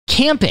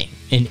Camping,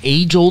 an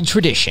age-old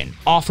tradition,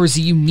 offers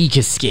a unique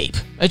escape,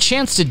 a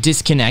chance to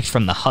disconnect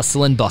from the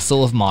hustle and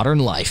bustle of modern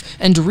life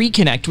and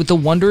reconnect with the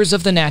wonders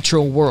of the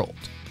natural world.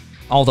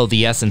 Although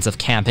the essence of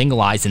camping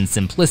lies in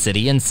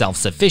simplicity and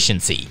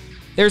self-sufficiency,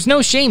 there's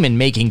no shame in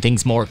making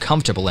things more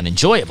comfortable and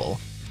enjoyable.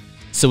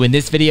 So in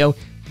this video,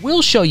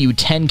 we'll show you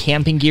 10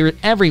 camping gear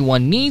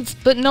everyone needs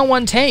but no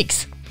one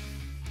takes.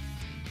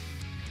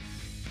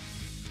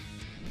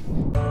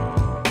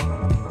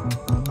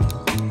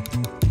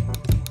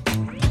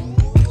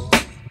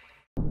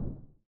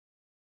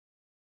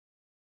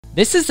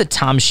 This is the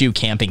Tomshoe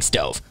Camping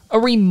Stove, a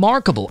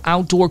remarkable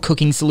outdoor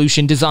cooking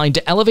solution designed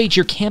to elevate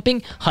your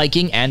camping,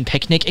 hiking, and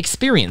picnic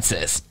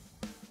experiences.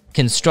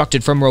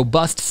 Constructed from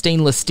robust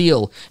stainless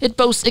steel, it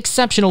boasts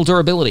exceptional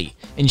durability,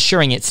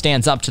 ensuring it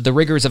stands up to the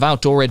rigors of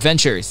outdoor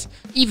adventures,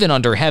 even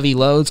under heavy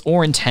loads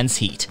or intense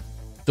heat.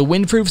 The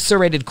windproof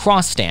serrated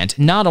cross stand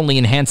not only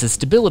enhances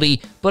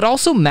stability, but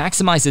also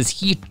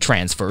maximizes heat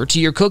transfer to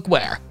your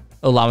cookware,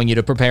 allowing you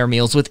to prepare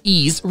meals with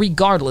ease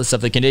regardless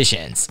of the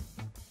conditions.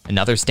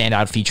 Another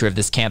standout feature of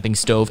this camping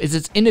stove is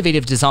its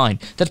innovative design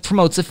that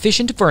promotes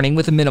efficient burning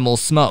with minimal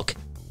smoke.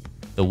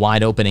 The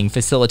wide opening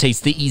facilitates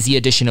the easy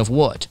addition of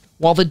wood,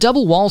 while the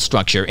double wall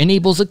structure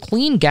enables a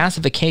clean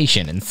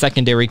gasification and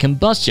secondary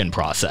combustion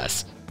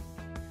process.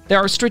 There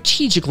are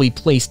strategically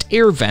placed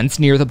air vents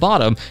near the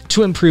bottom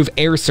to improve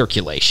air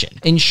circulation,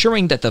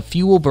 ensuring that the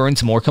fuel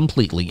burns more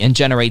completely and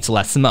generates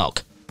less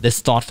smoke. This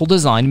thoughtful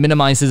design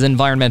minimizes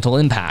environmental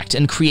impact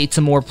and creates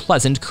a more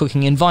pleasant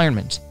cooking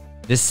environment.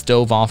 This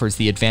stove offers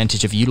the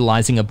advantage of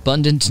utilizing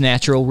abundant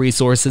natural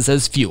resources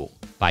as fuel.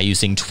 By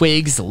using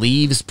twigs,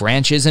 leaves,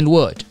 branches, and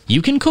wood,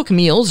 you can cook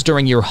meals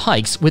during your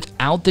hikes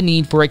without the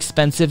need for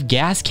expensive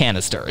gas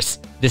canisters.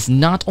 This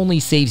not only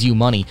saves you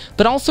money,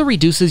 but also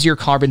reduces your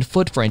carbon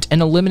footprint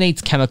and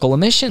eliminates chemical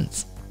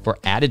emissions. For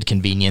added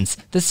convenience,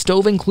 the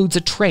stove includes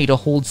a tray to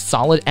hold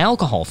solid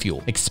alcohol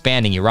fuel,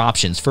 expanding your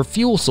options for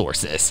fuel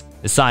sources.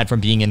 Aside from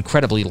being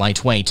incredibly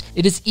lightweight,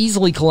 it is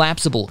easily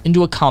collapsible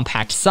into a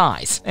compact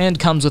size and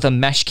comes with a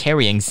mesh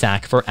carrying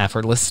sack for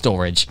effortless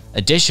storage.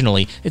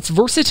 Additionally, its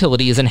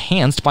versatility is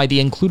enhanced by the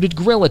included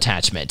grill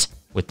attachment.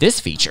 With this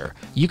feature,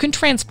 you can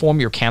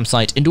transform your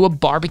campsite into a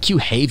barbecue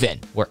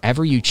haven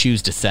wherever you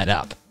choose to set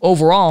up.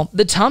 Overall,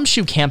 the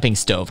Tomshoe Camping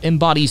Stove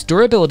embodies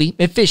durability,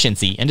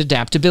 efficiency, and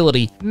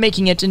adaptability,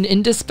 making it an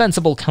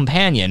indispensable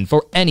companion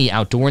for any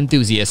outdoor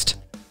enthusiast.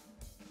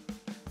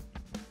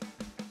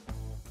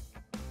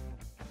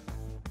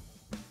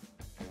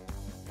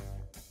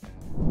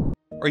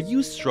 Are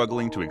you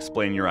struggling to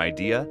explain your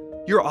idea?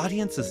 Your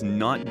audience is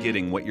not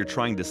getting what you're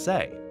trying to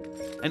say.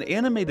 An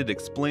animated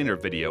explainer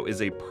video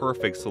is a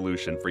perfect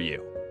solution for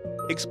you.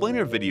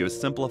 Explainer video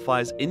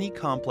simplifies any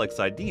complex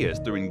ideas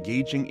through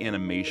engaging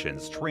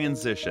animations,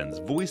 transitions,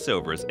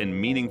 voiceovers, and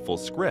meaningful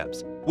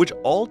scripts, which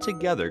all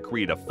together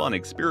create a fun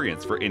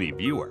experience for any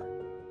viewer.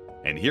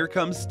 And here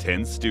comes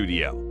 10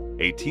 Studio,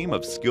 a team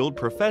of skilled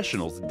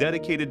professionals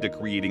dedicated to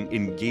creating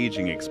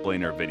engaging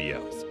explainer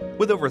videos.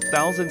 With over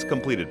thousands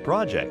completed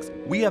projects,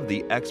 we have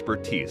the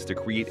expertise to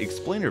create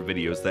explainer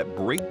videos that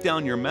break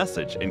down your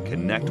message and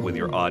connect with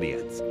your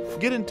audience.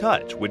 Get in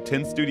touch with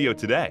 10 Studio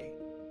today.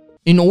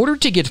 In order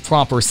to get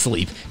proper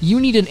sleep, you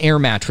need an air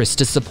mattress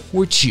to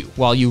support you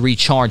while you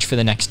recharge for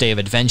the next day of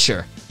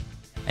adventure.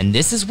 And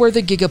this is where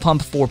the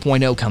Gigapump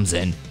 4.0 comes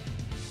in.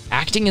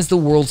 Acting as the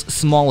world's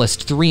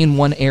smallest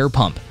 3-in-1 air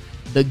pump,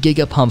 the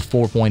Gigapump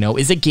 4.0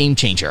 is a game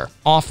changer,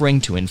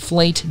 offering to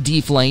inflate,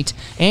 deflate,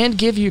 and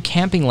give you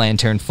camping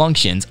lantern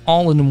functions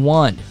all in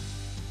one.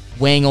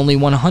 Weighing only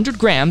 100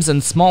 grams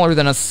and smaller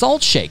than a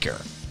salt shaker,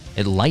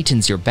 it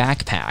lightens your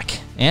backpack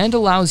and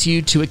allows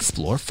you to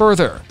explore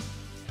further.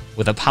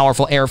 With a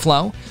powerful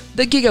airflow,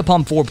 the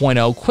Gigapump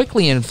 4.0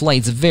 quickly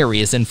inflates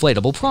various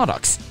inflatable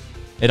products.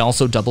 It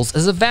also doubles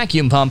as a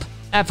vacuum pump,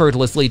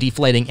 effortlessly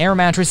deflating air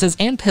mattresses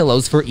and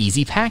pillows for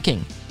easy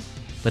packing.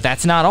 But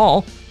that's not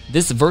all.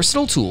 This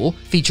versatile tool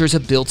features a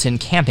built-in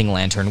camping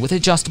lantern with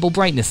adjustable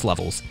brightness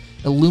levels,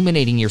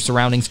 illuminating your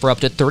surroundings for up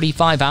to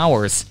 35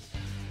 hours.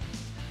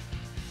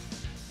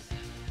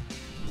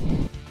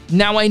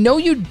 Now, I know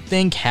you'd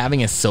think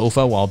having a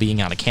sofa while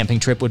being on a camping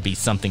trip would be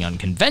something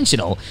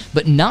unconventional,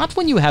 but not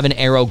when you have an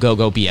Aero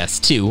GoGo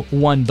BS2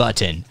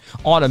 one-button,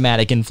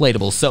 automatic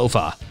inflatable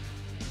sofa.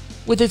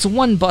 With its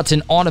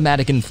one-button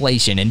automatic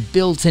inflation and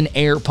built-in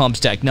air pump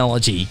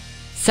technology,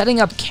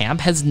 setting up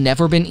camp has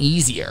never been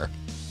easier.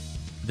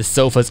 The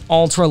sofa's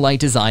ultra-light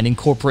design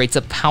incorporates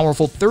a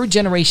powerful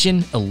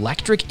third-generation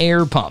electric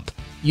air pump,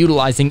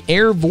 utilizing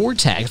air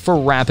vortex for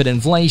rapid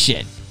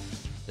inflation.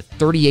 The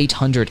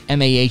 3800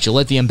 mAh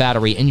lithium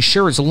battery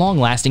ensures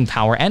long-lasting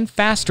power and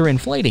faster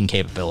inflating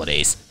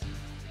capabilities.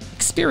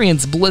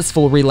 Experience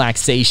blissful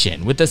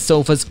relaxation with the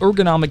sofa's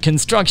ergonomic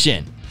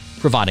construction,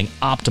 providing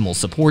optimal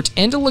support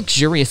and a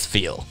luxurious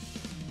feel.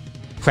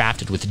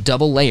 Crafted with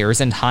double layers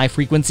and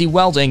high-frequency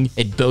welding,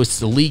 it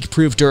boasts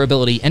leak-proof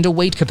durability and a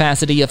weight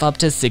capacity of up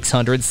to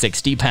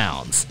 660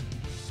 pounds.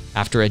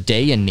 After a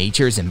day in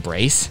nature's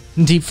embrace,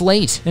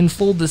 deflate and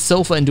fold the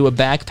sofa into a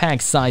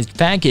backpack-sized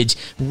package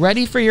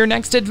ready for your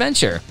next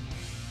adventure.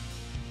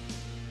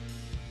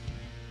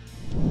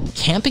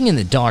 Camping in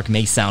the dark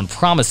may sound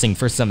promising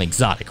for some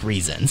exotic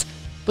reasons,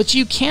 but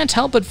you can't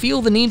help but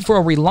feel the need for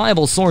a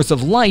reliable source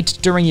of light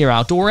during your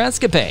outdoor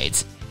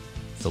escapades.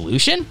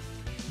 Solution?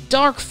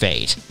 Dark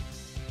Fade.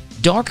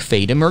 Dark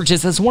Fade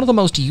emerges as one of the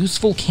most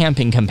useful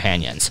camping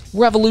companions,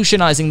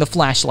 revolutionizing the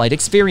flashlight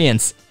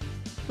experience.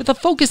 With a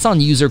focus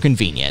on user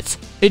convenience,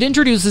 it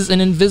introduces an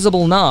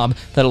invisible knob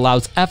that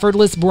allows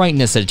effortless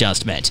brightness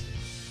adjustment,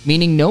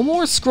 meaning no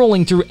more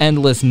scrolling through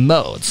endless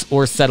modes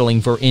or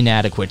settling for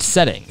inadequate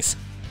settings.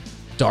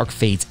 Dark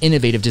Fade's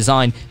innovative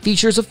design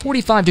features a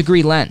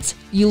 45-degree lens,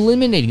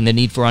 eliminating the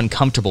need for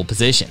uncomfortable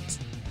positions.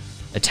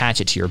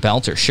 Attach it to your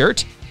belt or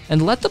shirt,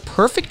 and let the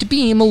perfect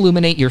beam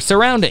illuminate your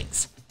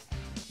surroundings.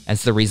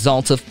 As the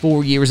result of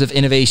 4 years of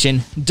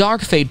innovation,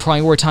 Dark Fade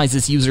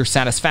prioritizes user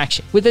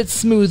satisfaction with its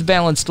smooth,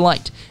 balanced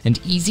light and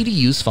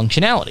easy-to-use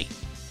functionality.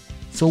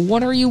 So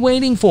what are you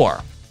waiting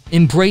for?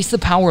 Embrace the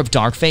power of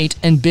Dark Fade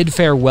and bid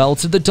farewell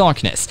to the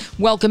darkness,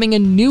 welcoming a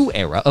new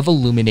era of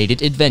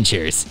illuminated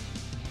adventures.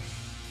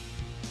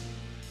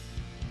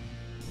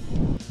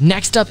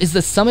 Next up is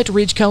the Summit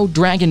Ridgeco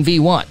Dragon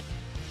V1,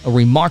 a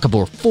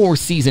remarkable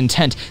 4-season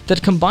tent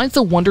that combines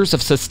the wonders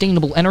of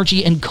sustainable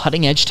energy and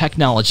cutting-edge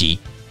technology.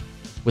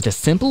 With a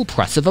simple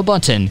press of a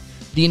button,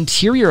 the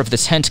interior of the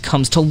tent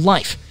comes to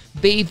life,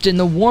 bathed in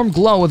the warm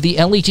glow of the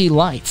LED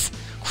lights,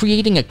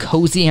 creating a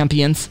cozy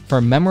ambience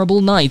for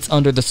memorable nights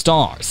under the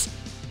stars.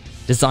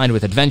 Designed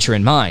with adventure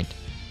in mind,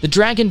 the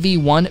Dragon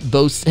V1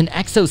 boasts an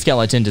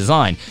exoskeleton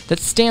design that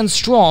stands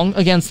strong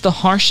against the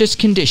harshest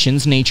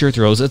conditions nature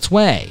throws its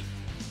way.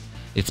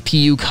 Its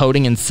PU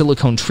coating and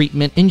silicone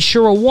treatment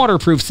ensure a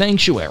waterproof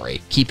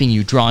sanctuary, keeping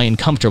you dry and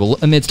comfortable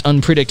amidst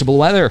unpredictable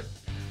weather.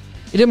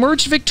 It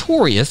emerged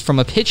victorious from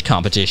a pitch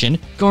competition,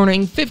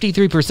 garnering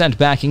 53%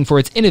 backing for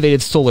its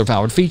innovative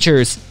solar-powered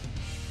features.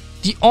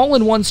 The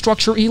all-in-one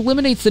structure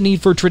eliminates the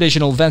need for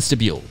traditional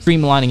vestibule,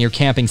 streamlining your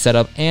camping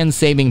setup and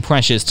saving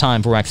precious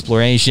time for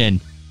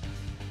exploration.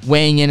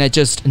 Weighing in at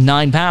just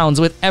 9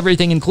 pounds with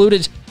everything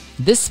included,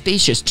 this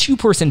spacious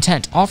 2-person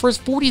tent offers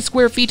 40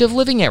 square feet of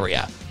living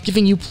area,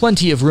 giving you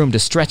plenty of room to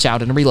stretch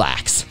out and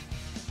relax.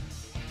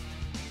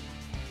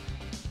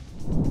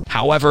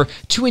 However,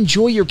 to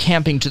enjoy your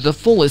camping to the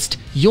fullest,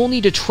 you'll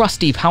need a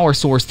trusty power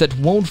source that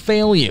won't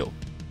fail you.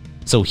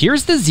 So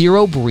here's the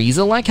Zero Breeze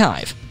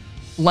Elechive.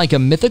 Like a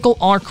mythical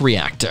arc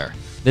reactor,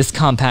 this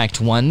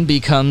compact one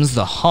becomes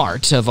the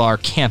heart of our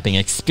camping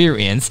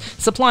experience,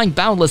 supplying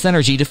boundless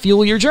energy to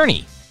fuel your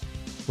journey.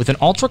 With an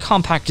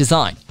ultra-compact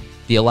design,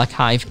 the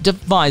Elechive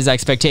defies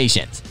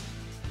expectations.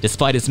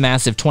 Despite its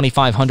massive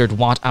 2,500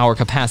 watt-hour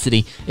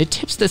capacity, it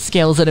tips the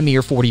scales at a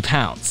mere 40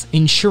 pounds,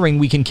 ensuring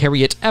we can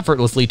carry it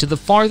effortlessly to the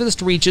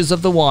farthest reaches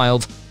of the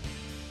wild.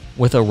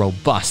 With a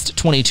robust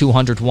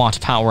 2,200 watt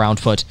power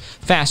output,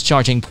 fast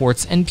charging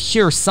ports, and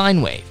pure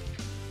sine wave,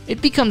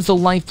 it becomes the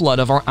lifeblood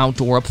of our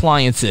outdoor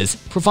appliances,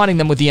 providing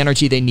them with the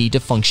energy they need to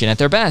function at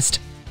their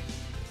best.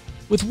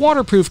 With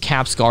waterproof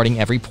caps guarding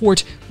every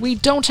port, we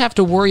don't have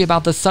to worry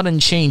about the sudden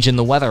change in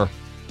the weather.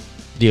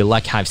 The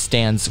Elechive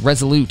stands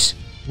resolute,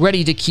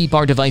 ready to keep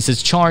our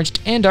devices charged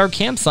and our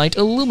campsite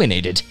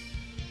illuminated.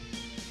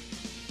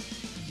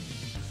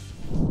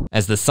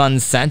 As the sun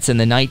sets and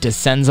the night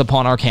descends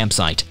upon our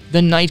campsite, the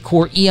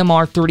Nightcore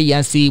EMR30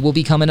 SE will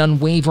become an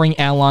unwavering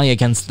ally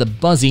against the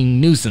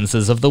buzzing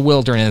nuisances of the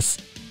wilderness.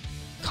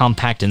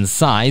 Compact in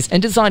size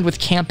and designed with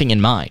camping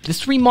in mind,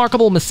 this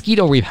remarkable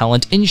mosquito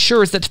repellent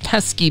ensures that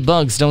pesky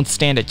bugs don't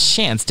stand a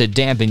chance to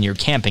dampen your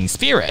camping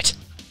spirit.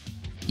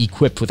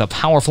 Equipped with a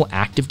powerful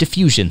active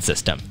diffusion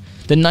system,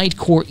 the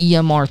Nightcore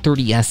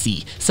EMR30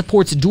 SE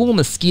supports dual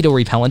mosquito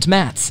repellent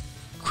mats,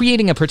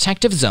 creating a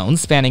protective zone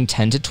spanning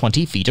 10 to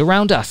 20 feet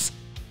around us.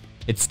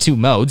 Its 2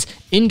 modes,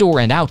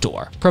 indoor and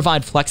outdoor,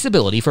 provide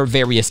flexibility for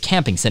various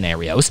camping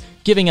scenarios,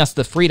 giving us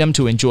the freedom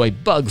to enjoy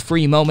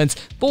bug-free moments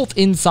both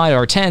inside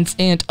our tents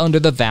and under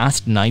the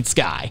vast night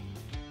sky.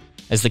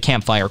 As the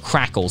campfire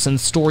crackles and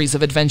stories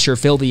of adventure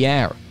fill the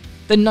air,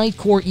 the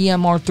Nightcore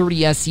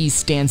EMR30 SE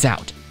stands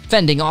out,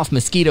 fending off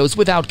mosquitoes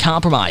without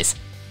compromise.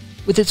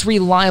 With its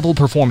reliable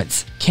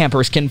performance,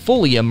 campers can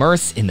fully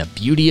immerse in the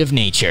beauty of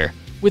nature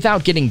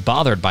without getting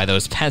bothered by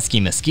those pesky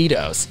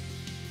mosquitoes.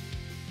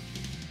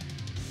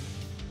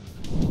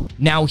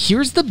 Now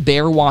here's the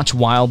Bearwatch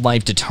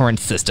Wildlife Deterrent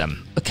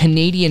System, a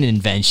Canadian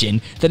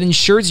invention that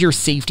ensures your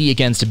safety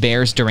against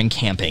bears during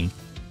camping.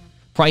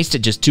 Priced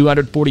at just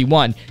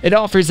 $241, it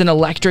offers an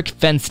electric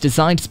fence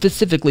designed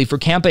specifically for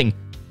camping.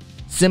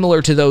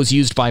 Similar to those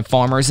used by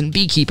farmers and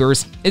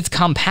beekeepers, it's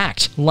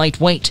compact,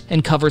 lightweight,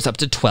 and covers up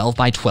to 12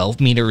 by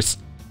 12 meters.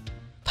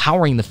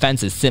 Powering the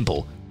fence is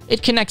simple.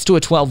 It connects to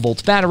a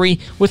 12-volt battery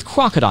with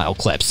crocodile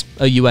clips,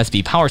 a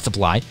USB power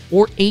supply,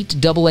 or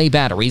 8 AA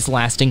batteries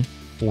lasting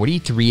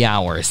 43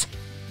 hours.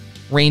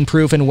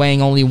 Rainproof and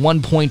weighing only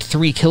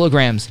 1.3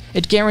 kilograms,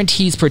 it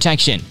guarantees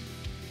protection.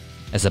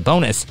 As a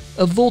bonus,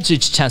 a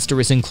voltage tester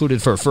is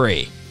included for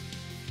free.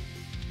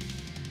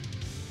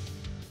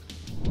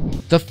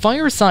 The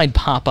Fireside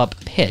Pop-Up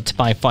Pit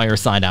by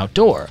Fireside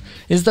Outdoor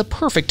is the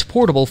perfect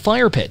portable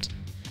fire pit,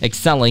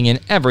 excelling in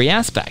every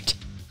aspect.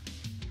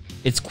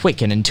 Its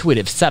quick and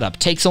intuitive setup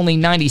takes only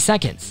 90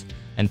 seconds,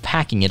 and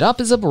packing it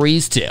up is a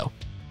breeze too.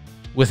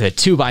 With a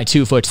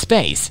 2x2 foot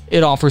space,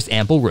 it offers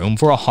ample room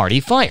for a hearty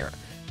fire,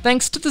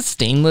 thanks to the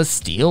stainless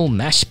steel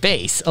mesh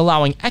base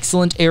allowing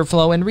excellent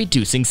airflow and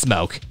reducing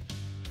smoke.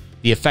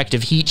 The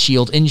effective heat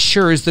shield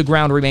ensures the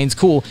ground remains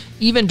cool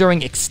even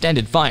during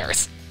extended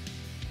fires.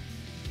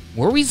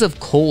 Worries of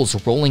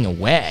coals rolling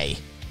away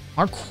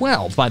are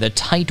quelled by the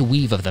tight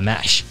weave of the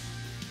mesh.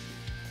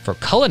 For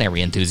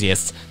culinary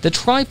enthusiasts, the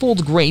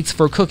trifold grates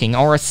for cooking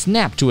are a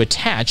snap to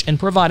attach and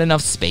provide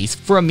enough space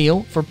for a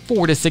meal for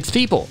 4 to 6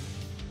 people.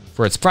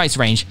 For its price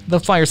range, the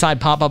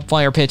Fireside Pop-Up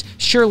Fire Pit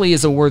surely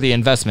is a worthy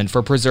investment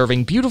for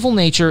preserving beautiful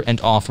nature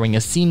and offering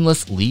a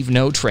seamless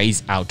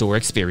leave-no-trace outdoor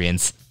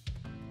experience.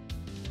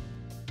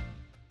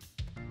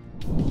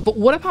 But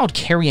what about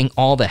carrying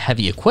all the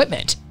heavy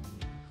equipment?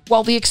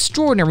 While the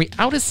extraordinary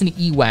Audison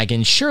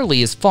E-Wagon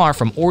surely is far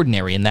from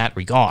ordinary in that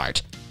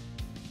regard,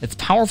 its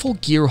powerful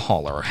gear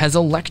hauler has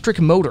electric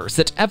motors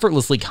that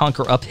effortlessly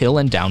conquer uphill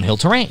and downhill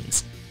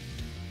terrains.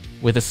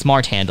 With a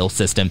smart handle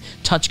system,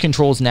 touch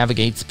controls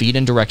navigate speed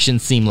and direction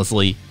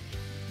seamlessly.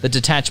 The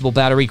detachable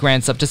battery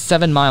grants up to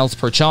 7 miles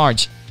per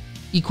charge.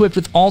 Equipped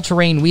with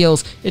all-terrain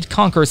wheels, it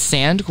conquers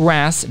sand,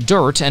 grass,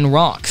 dirt, and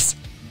rocks.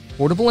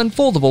 Portable and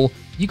foldable,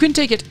 you can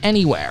take it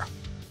anywhere.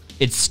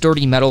 Its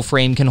sturdy metal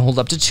frame can hold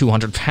up to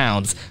 200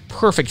 pounds,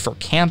 perfect for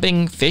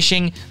camping,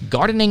 fishing,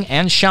 gardening,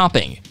 and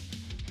shopping.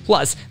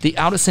 Plus, the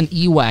Audison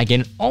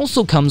E-Wagon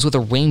also comes with a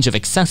range of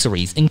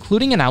accessories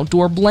including an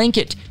outdoor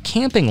blanket,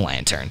 camping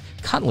lantern,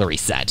 cutlery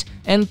set,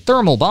 and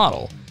thermal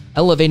bottle,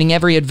 elevating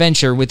every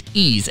adventure with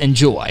ease and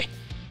joy.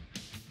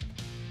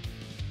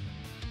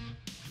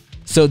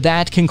 So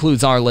that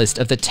concludes our list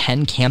of the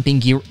 10 camping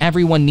gear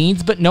everyone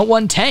needs but no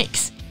one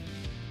takes.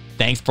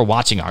 Thanks for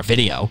watching our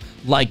video.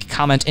 Like,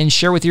 comment, and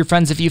share with your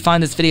friends if you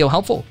find this video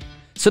helpful.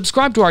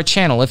 Subscribe to our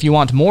channel if you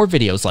want more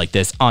videos like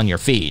this on your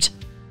feed.